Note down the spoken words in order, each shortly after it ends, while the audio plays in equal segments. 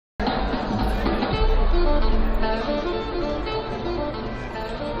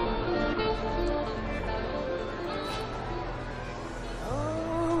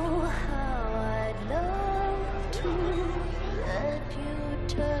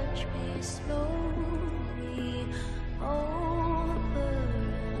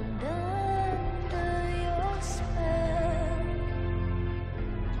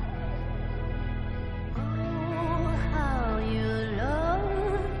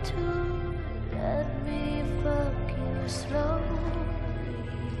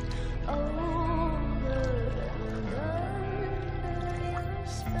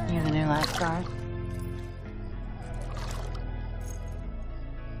You're the new lifeguard?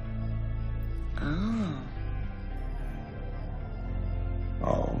 Oh.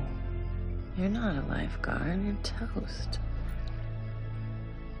 Oh. You're not a lifeguard, you're toast.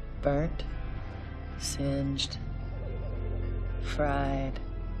 Burnt, singed, fried.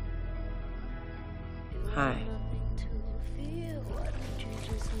 Hi.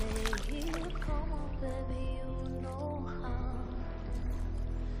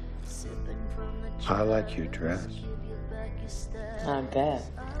 I like your dress. I bet.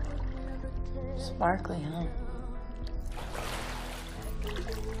 Sparkly, huh?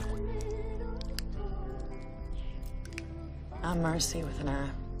 I'm Merci with an I.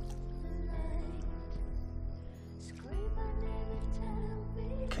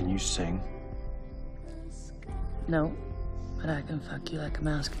 Can you sing? No, but I can fuck you like a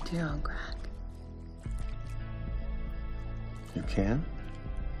musketeer on crack. You can?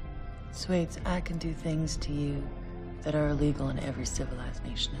 Sweets, I can do things to you that are illegal in every civilized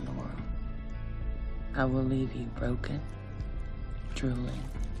nation in the world. I will leave you broken, drooling,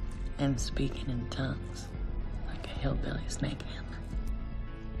 and speaking in tongues like a hillbilly snake handler.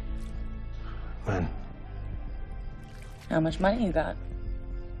 When? How much money you got?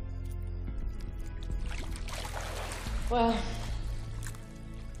 Well,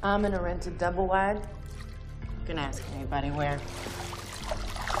 I'm in a rented double wide. You can ask anybody where.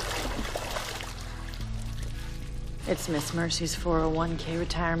 It's Miss Mercy's 401k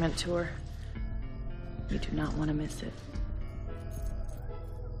retirement tour. You do not want to miss it.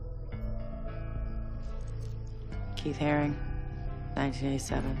 Keith Haring,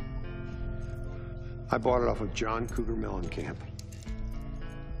 1987. I bought it off of John Cougar Mellencamp.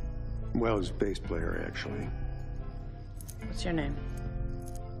 Well, he's a bass player, actually. What's your name?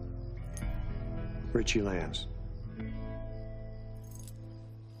 Richie Lance.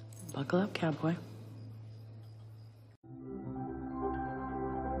 Buckle up, cowboy.